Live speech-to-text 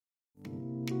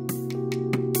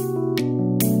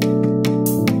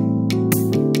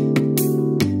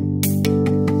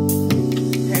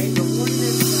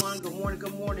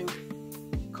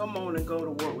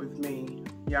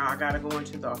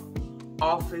to the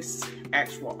office,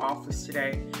 actual office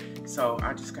today. So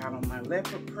I just got on my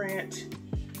leopard print,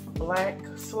 black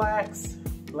slacks,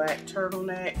 black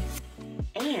turtleneck,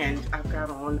 and I've got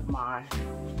on my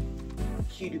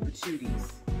cutie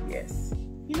patooties. Yes,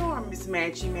 you know I'm Miss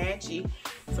Matchy.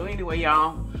 So anyway,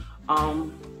 y'all,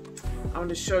 I'm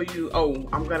gonna show you. Oh,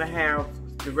 I'm gonna have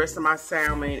the rest of my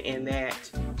salmon and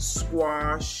that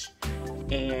squash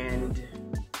and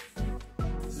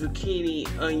zucchini,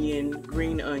 onion,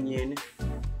 green onion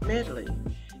medley.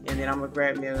 And then I'm gonna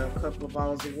grab me a couple of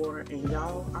bottles of water, and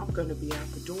y'all, I'm gonna be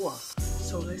out the door.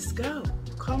 So let's go.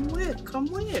 Come with.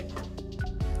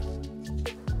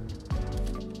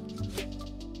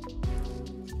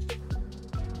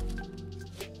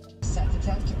 Set to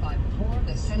testify before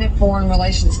the Senate Foreign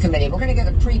Relations Committee. We're gonna get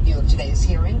a preview of today's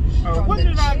hearing. What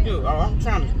did I do? Oh, I'm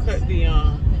trying to cut the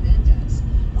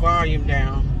volume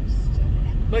down.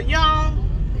 But y'all,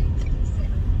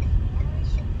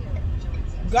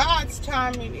 God's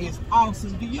timing is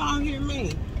awesome. Do y'all hear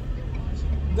me?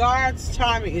 God's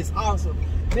timing is awesome.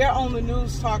 They're on the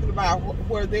news talking about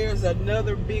where there's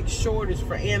another big shortage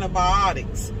for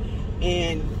antibiotics.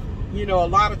 And, you know, a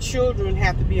lot of children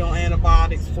have to be on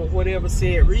antibiotics for whatever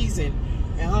said reason.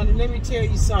 And honey, let me tell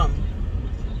you something.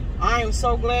 I am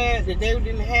so glad that they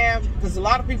didn't have, because a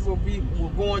lot of people were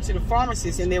going to the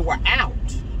pharmacist and they were out.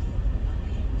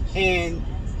 And,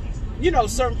 you know,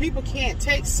 certain people can't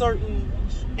take certain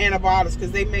antibiotics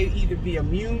because they may either be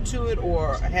immune to it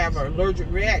or have an allergic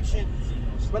reaction.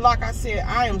 But like I said,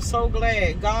 I am so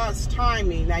glad God's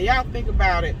timing. Now y'all think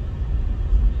about it.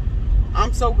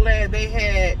 I'm so glad they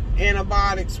had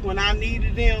antibiotics when I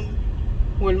needed them,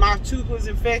 when my tooth was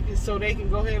infected, so they can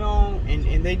go ahead on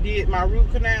and they did my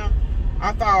root canal.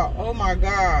 I thought, oh my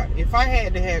God, if I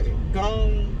had to have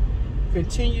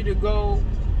continue to go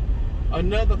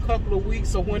another couple of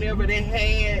weeks or whenever they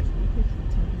had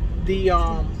the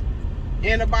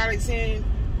antibiotics in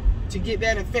to get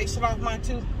that infection off my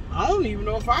tooth, I don't even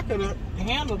know if I could have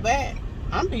handled that.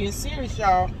 I'm being serious,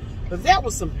 y'all, because that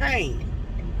was some pain.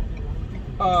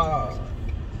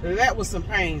 That was some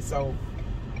pain. So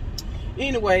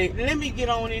anyway, let me get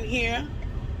on in here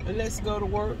and let's go to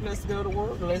work. Let's go to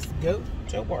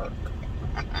work.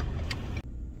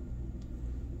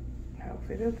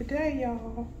 Outfit of the day,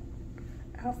 y'all.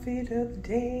 Outfit of the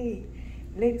day.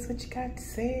 Ladies, what you got to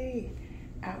say?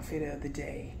 Outfit of the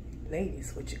day.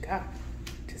 Ladies, what you got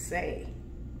to say?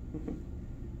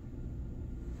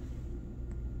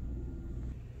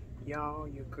 Y'all,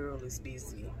 your girl is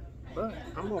busy. But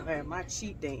I'm going to have my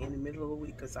cheat day in the middle of the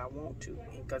week because I want to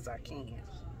and because I can.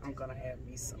 I'm going to have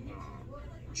me some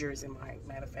Jersey Mike.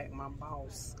 Matter of fact, my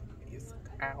boss is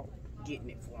out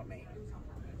getting it for me.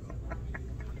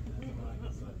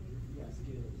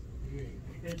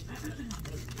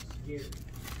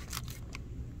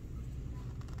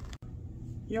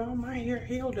 Y'all, my hair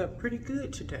held up pretty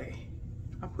good today.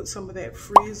 I put some of that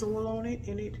frizz oil on it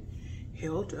and it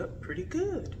held up pretty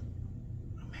good.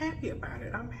 I'm happy about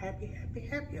it. I'm happy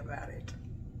about it.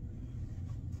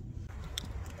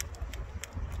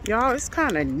 Y'all, it's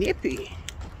kind of nippy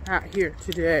out here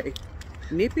today.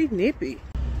 Nippy.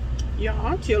 Y'all,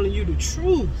 I'm telling you the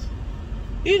truth.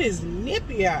 It is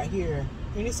nippy out here.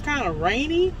 And it's kind of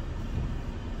rainy.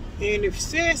 And it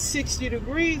says 60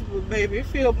 degrees, but baby, it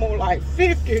feels more like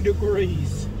 50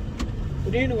 degrees.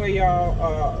 But anyway,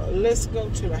 y'all, let's go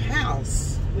to the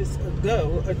house. Let's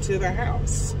go to the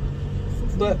house.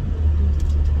 But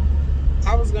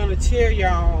I was going to tell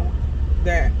y'all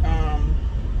that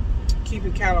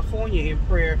keeping California in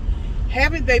prayer.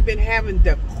 Haven't they been having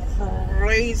the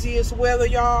craziest weather,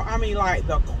 y'all? I mean, like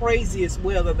the craziest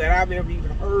weather that I've ever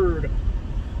even heard.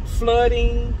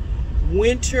 Flooding,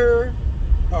 winter,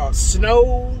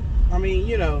 snow. I mean,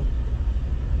 you know,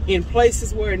 in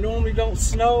places where it normally don't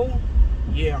snow.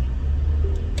 Yeah,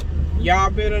 y'all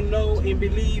better know and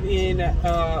believe in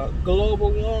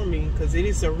global warming, because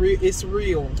it's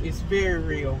real. It's very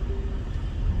real.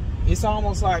 It's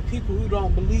almost like people who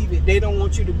don't believe it, they don't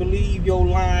want you to believe your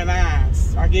lying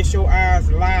eyes. I guess your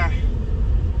eyes lie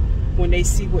when they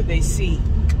see what they see.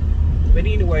 But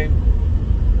anyway,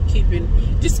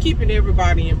 just keeping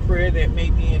everybody in prayer that may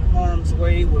be in harm's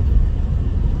way with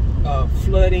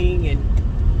flooding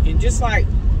and just like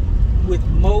with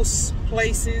most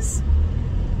places,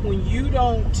 when you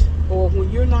don't, or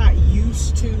when you're not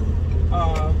used to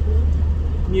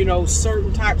you know,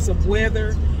 certain types of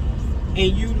weather,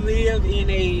 and you live in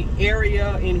a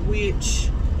area in which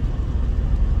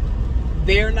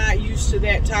they're not used to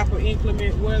that type of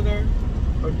inclement weather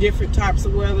or different types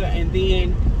of weather, and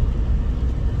then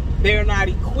they're not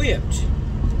equipped.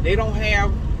 They don't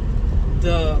have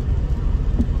the,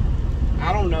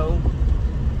 I don't know,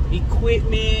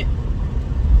 equipment,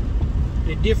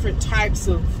 the different types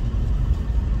of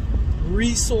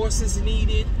resources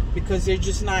needed, because they're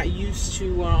just not used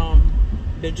to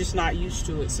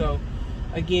it. So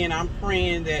again, I'm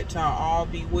praying that all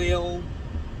be well,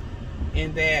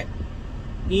 and that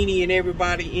any and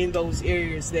everybody in those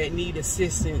areas that need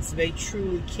assistance, they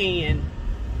truly can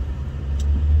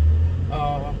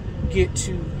get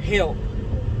to help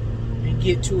and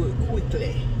get to it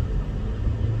quickly.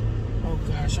 Oh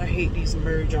gosh, I hate these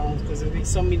merge-ons, because there's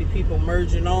so many people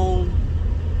merging on.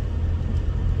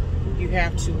 You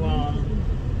have to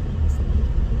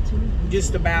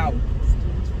just about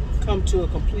come to a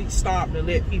complete stop to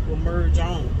let people merge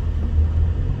on.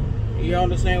 You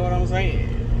understand what I'm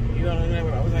saying? You understand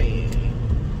what I'm saying?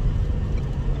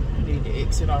 I need to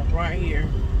exit off right here.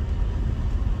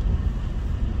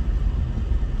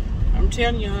 I'm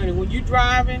telling you, honey, when you're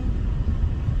driving,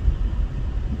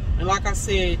 and like I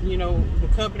said, you know, the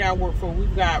company I work for,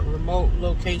 we've got remote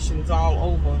locations all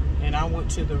over, and I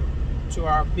went to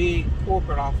our big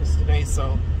corporate office today,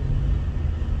 so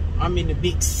I'm in the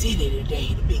big city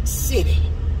today, the big city.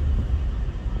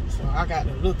 So I got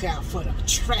to look out for the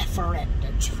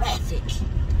traffic.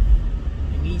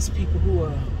 And these people who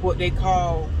are what they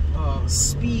call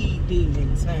speed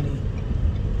demons, honey.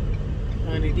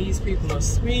 Honey, these people are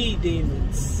speed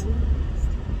demons.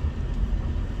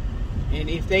 And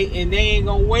if they ain't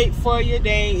gonna wait for you,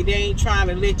 they ain't trying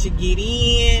to let you get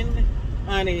in,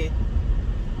 honey.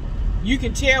 You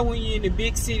can tell when you're in the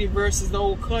big city versus the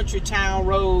old country town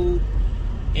road,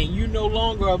 and you no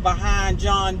longer are behind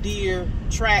John Deere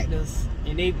tractors,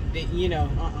 and they you know,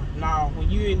 no.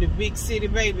 When you in the big city,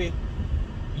 baby,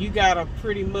 you gotta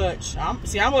pretty much. I'm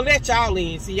gonna let y'all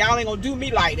in. See, y'all ain't gonna do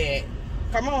me like that.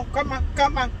 Come on.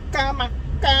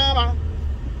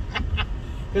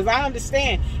 Because I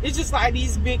understand. It's just like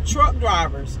these big truck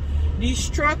drivers. These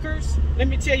truckers, let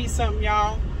me tell you something,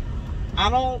 y'all.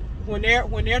 When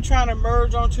they're trying to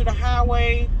merge onto the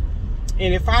highway,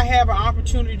 and if I have an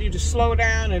opportunity to slow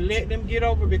down and let them get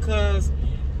over, because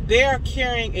they're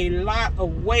carrying a lot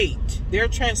of weight. They're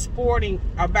transporting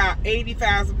about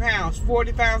 80,000 pounds,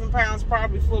 40,000 pounds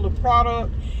probably full of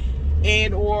product,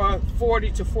 and or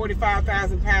 40 to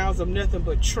 45,000 pounds of nothing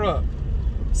but truck.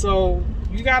 So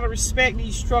you got to respect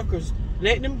these truckers.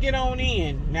 Let them get on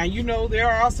in. Now, you know, there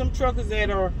are some truckers that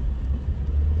are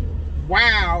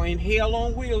wow and hell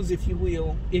on wheels, if you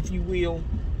will.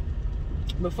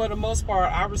 But for the most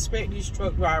part, I respect these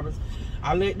truck drivers.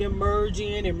 I let them merge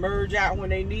in and merge out when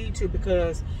they need to,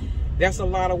 because that's a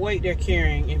lot of weight they're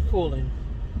carrying and pulling.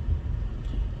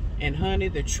 And honey,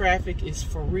 the traffic is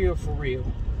for real, for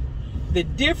real. The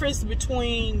difference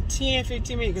between 10,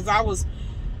 15 minutes, because I was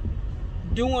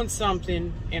doing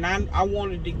something and I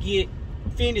wanted to get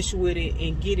finished with it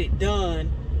and get it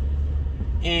done,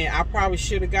 and I probably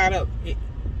should have got up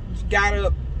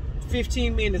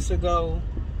 15 minutes ago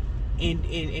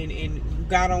and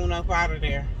got on up out of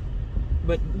there.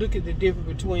 But look at the difference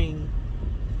between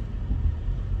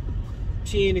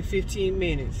 10 and 15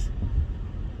 minutes.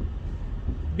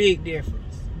 Big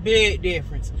difference. Big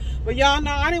difference. But y'all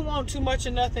know I didn't want too much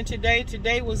of nothing today.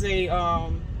 Today was a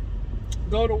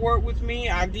go to work with me.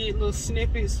 I did little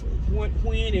snippets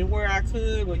when and where I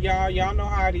could, but y'all know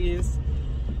how it is.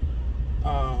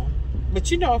 But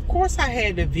you know, of course I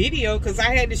had the video, because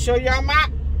I had to show y'all my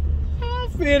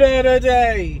outfit of the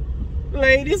day.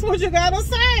 Ladies, what you gotta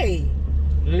say?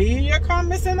 Leave your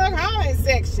comments in the comment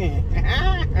section.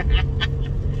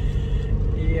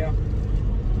 Yeah.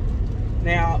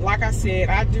 Now, like I said,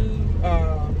 I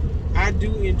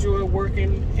do enjoy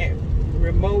working at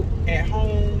remote at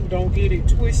home. Don't get it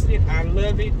twisted. I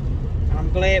love it.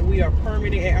 I'm glad we are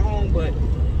permanent at home, but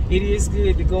it is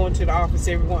good to go into the office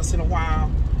every once in a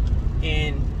while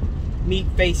and meet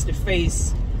face to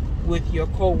face with your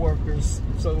coworkers,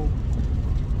 so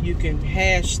you can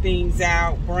hash things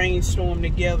out, brainstorm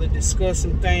together, discuss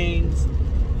some things,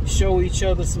 show each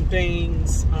other some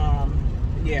things.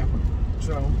 Yeah,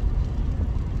 so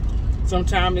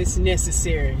sometimes it's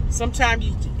necessary. Sometimes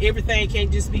everything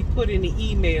can't just be put in the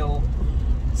email.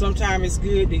 Sometimes it's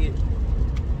good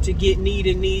to get knee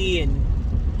to knee and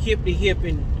hip to hip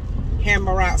and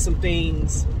hammer out some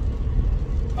things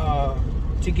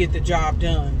to get the job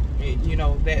done. You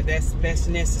know, that's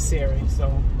necessary.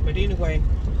 So, but anyway,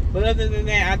 but other than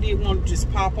that, I did want to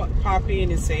just pop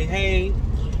in and say hey,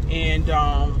 and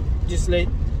just let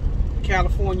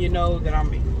California know that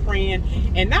I'm praying.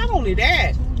 And not only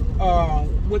that,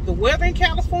 with the weather in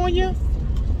California,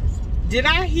 did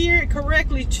I hear it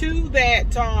correctly too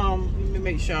that let me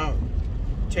make sure I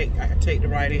take the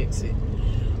right exit.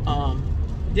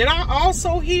 Did I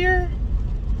also hear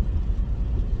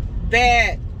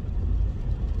that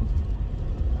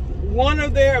one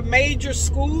of their major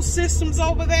school systems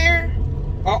over there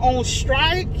are on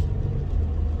strike,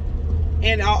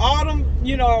 and all them,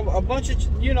 you know, a bunch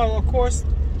of, you know, of course,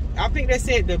 I think they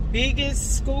said the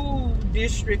biggest school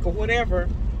district or whatever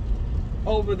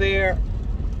over there,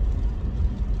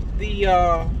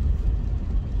 the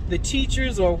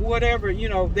teachers or whatever, you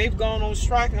know, they've gone on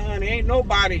strike, and honey, ain't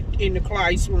nobody in the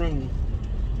classroom.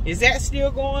 Is that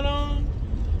still going on?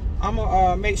 I'm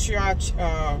gonna make sure I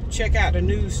check out the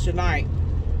news tonight.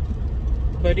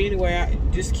 But anyway,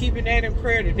 just keeping that in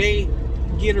prayer that they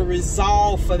get a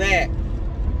resolve for that.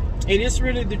 And it's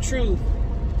really the truth.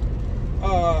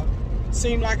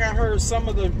 Seemed like I heard some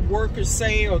of the workers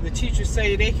say, or the teachers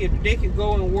say, they could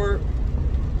go and work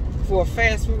for a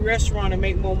fast food restaurant and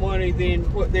make more money than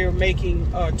what they're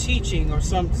making teaching, or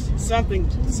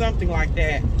something like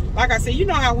that. Like I said, you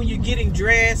know how when you're getting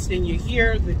dressed and you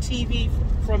hear the TV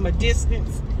from a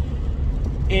distance,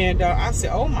 and I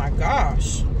said, oh my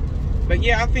gosh. But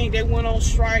yeah, I think they went on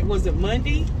strike, was it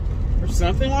Monday or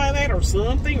something like that, or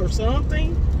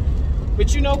something.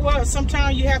 But you know what,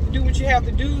 sometimes you have to do what you have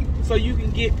to do so you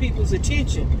can get people's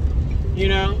attention. You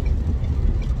know,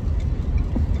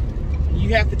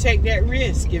 you have to take that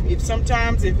risk. If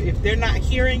sometimes if they're not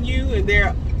hearing you, and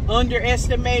they're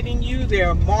underestimating you,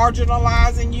 they're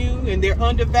marginalizing you, and they're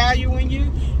undervaluing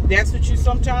you, that's what you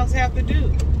sometimes have to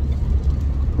do.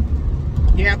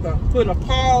 You have to put a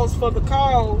pause for the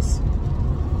cause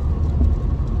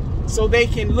so they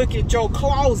can look at your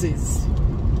clauses.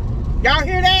 Y'all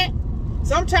hear that?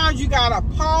 Sometimes you gotta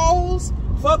pause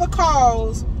for the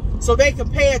cause so they can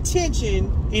pay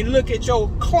attention and look at your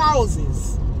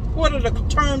clauses. What are the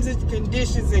terms and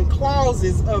conditions and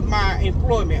clauses of my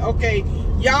employment? Okay,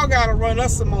 y'all gotta run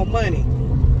us some more money.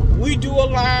 We do a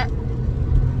lot,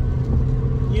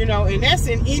 you know, and that's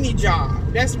in any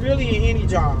job. That's really in any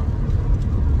job.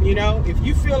 You know, if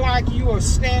you feel like you are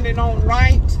standing on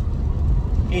right,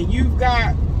 and you've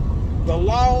got the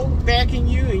law backing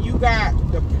you, and you got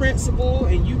the principle,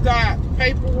 and you got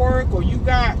paperwork, or you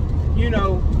got, you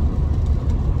know,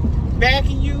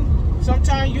 backing you,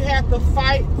 sometimes you have to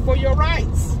fight for your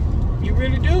rights. You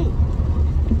really do.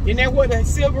 Isn't that what the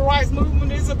civil rights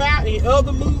movement is about, and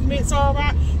other movements are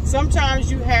about? Sometimes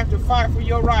you have to fight for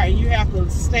your right, and you have to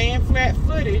stand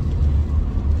flat-footed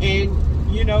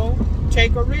and, you know,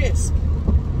 take a risk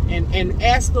and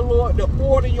ask the Lord to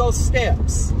order your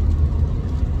steps.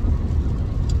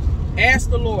 Ask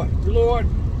the Lord, Lord,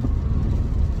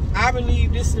 I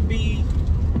believe this to be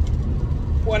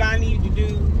what I need to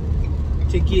do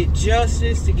to get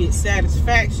justice, to get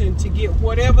satisfaction, to get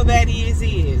whatever that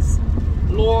is.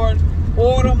 Lord,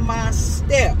 order my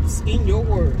steps in your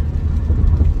word.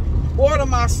 Order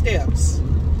my steps.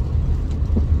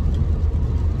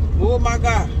 Oh my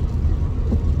God.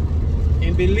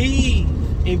 And believe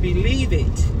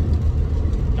it.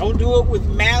 Don't do it with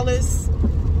malice,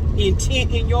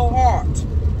 intent in your heart,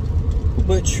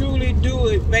 but truly do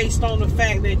it based on the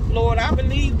fact that, Lord, I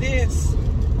believe this.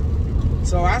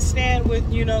 So I stand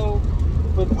with, you know,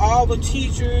 with all the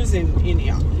teachers and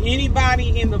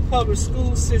anybody in the public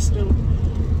school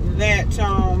system that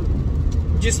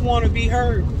just want to be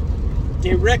heard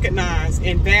and recognized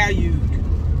and valued.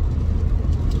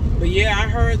 But yeah, I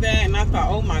heard that and I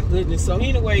thought, oh my goodness. So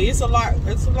anyway, it's a lot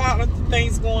of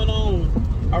things going on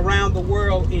around the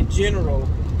world in general,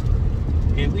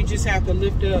 and we just have to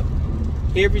lift up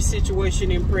every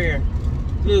situation in prayer.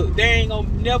 Look, there ain't gonna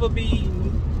never be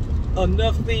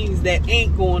enough things that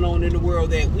ain't going on in the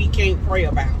world that we can't pray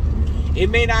about.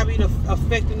 It may not be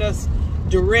affecting us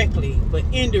directly, but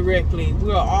indirectly,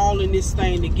 we're all in this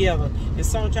thing together. And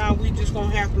sometimes we just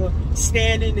gonna have to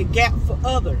stand in the gap for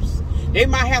others. They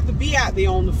might have to be out there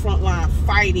on the front line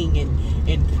fighting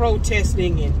and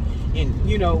protesting and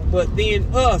you know, but then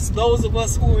us, those of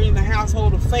us who are in the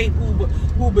household of faith,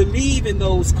 who believe in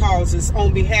those causes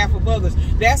on behalf of others,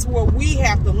 that's where we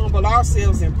have to humble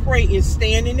ourselves and pray and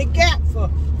stand in the gap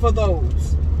for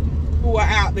those who are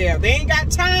out there. They ain't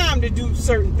got time to do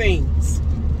certain things,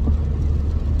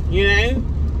 you know.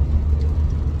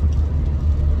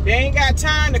 They ain't got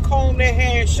time to comb their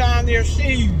hair and shine their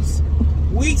shoes.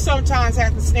 We sometimes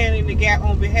have to stand in the gap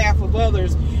on behalf of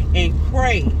others and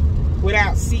pray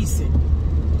without ceasing,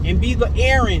 and be the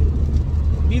Aaron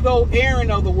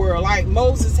of the world, like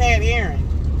Moses had Aaron.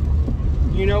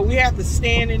 You know, we have to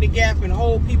stand in the gap and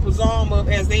hold people's arm up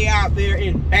as they out there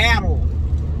in battle,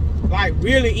 like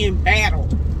really in battle.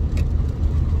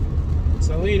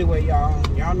 So anyway,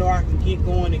 y'all know I can get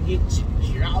going and get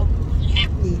y'all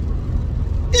happy.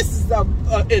 This is a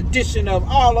edition of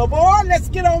All Aboard. Let's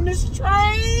get on this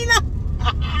train.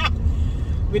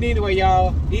 But anyway,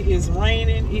 y'all, it is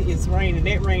raining. It is raining.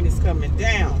 That rain is coming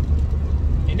down.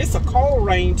 And it's a cold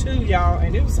rain too, y'all.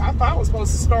 And I thought it was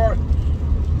supposed to start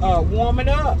warming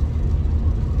up.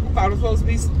 I thought it was supposed to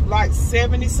be like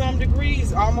 70-some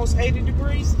degrees, almost 80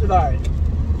 degrees today.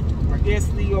 I guess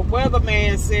the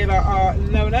weatherman said,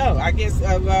 no. I guess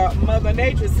Mother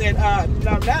Nature said,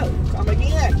 no, come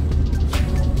again.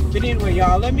 But anyway,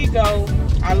 y'all, let me go.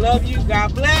 I love you.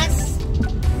 God bless.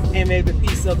 And may the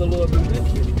peace of the Lord be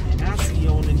with you. And I'll see you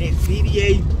on the next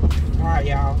video. All right,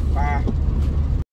 y'all. Bye.